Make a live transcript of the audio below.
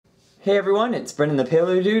Hey everyone, it's Brendan the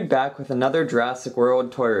Paleo Dude back with another Jurassic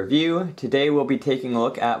World toy review. Today we'll be taking a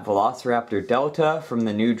look at Velociraptor Delta from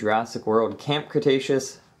the new Jurassic World Camp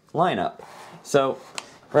Cretaceous lineup. So,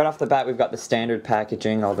 right off the bat we've got the standard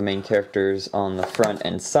packaging, all the main characters on the front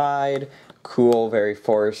and side, cool, very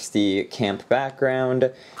foresty camp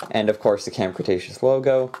background, and of course the Camp Cretaceous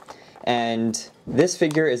logo. And this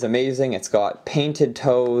figure is amazing. It's got painted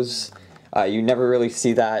toes. You never really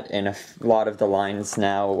see that in a lot of the lines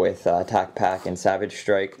now with Attack Pack and Savage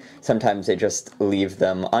Strike. Sometimes they just leave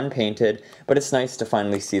them unpainted, but it's nice to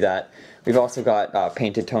finally see that. We've also got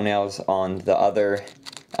painted toenails on the other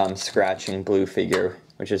scratching blue figure,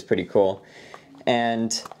 which is pretty cool.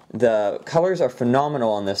 And the colors are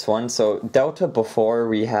phenomenal on this one. So Delta, before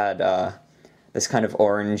we had this kind of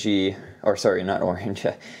orangey, or sorry, not orange,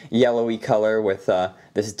 yellowy color with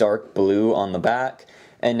this dark blue on the back.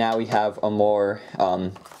 And now we have a more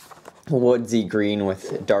woodsy green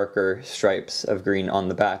with darker stripes of green on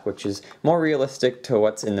the back, which is more realistic to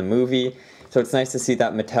what's in the movie. So it's nice to see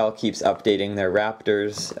that Mattel keeps updating their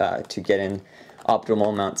raptors to get in optimal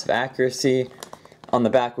amounts of accuracy. On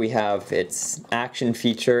the back we have its action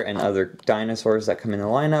feature and other dinosaurs that come in the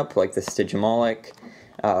lineup, like the Stygimoloch,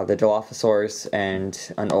 the Dilophosaurus,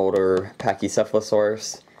 and an older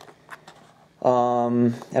Pachycephalosaurus.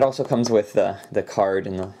 It also comes with the card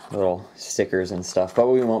and the little stickers and stuff, but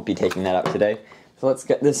we won't be taking that out today. So let's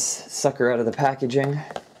get this sucker out of the packaging.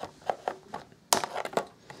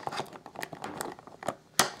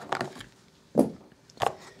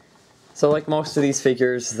 So like most of these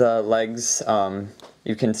figures, the legs,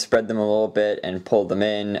 you can spread them a little bit and pull them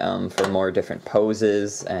in for more different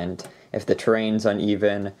poses, and if the terrain's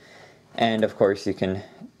uneven. And of course you can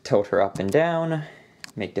tilt her up and down,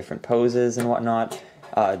 make different poses and whatnot.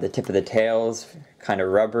 The tip of the tail's kind of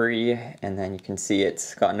rubbery, and then you can see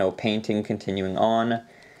it's got no painting continuing on.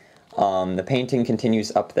 The painting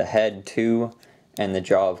continues up the head too, and the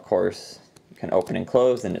jaw, of course, you can open and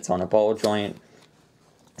close, and it's on a ball joint.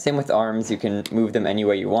 Same with arms, you can move them any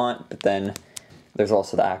way you want, but then there's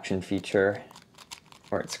also the action feature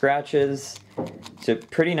where it scratches. So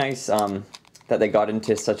pretty nice that they got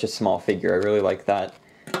into such a small figure. I really like that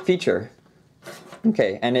feature.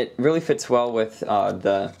 Okay, and it really fits well with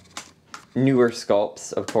the newer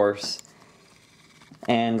sculpts, of course.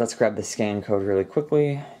 And let's grab the scan code really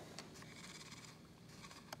quickly.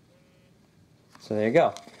 So there you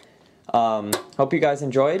go. Hope you guys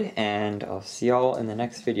enjoyed, and I'll see y'all in the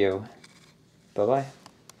next video. Bye-bye.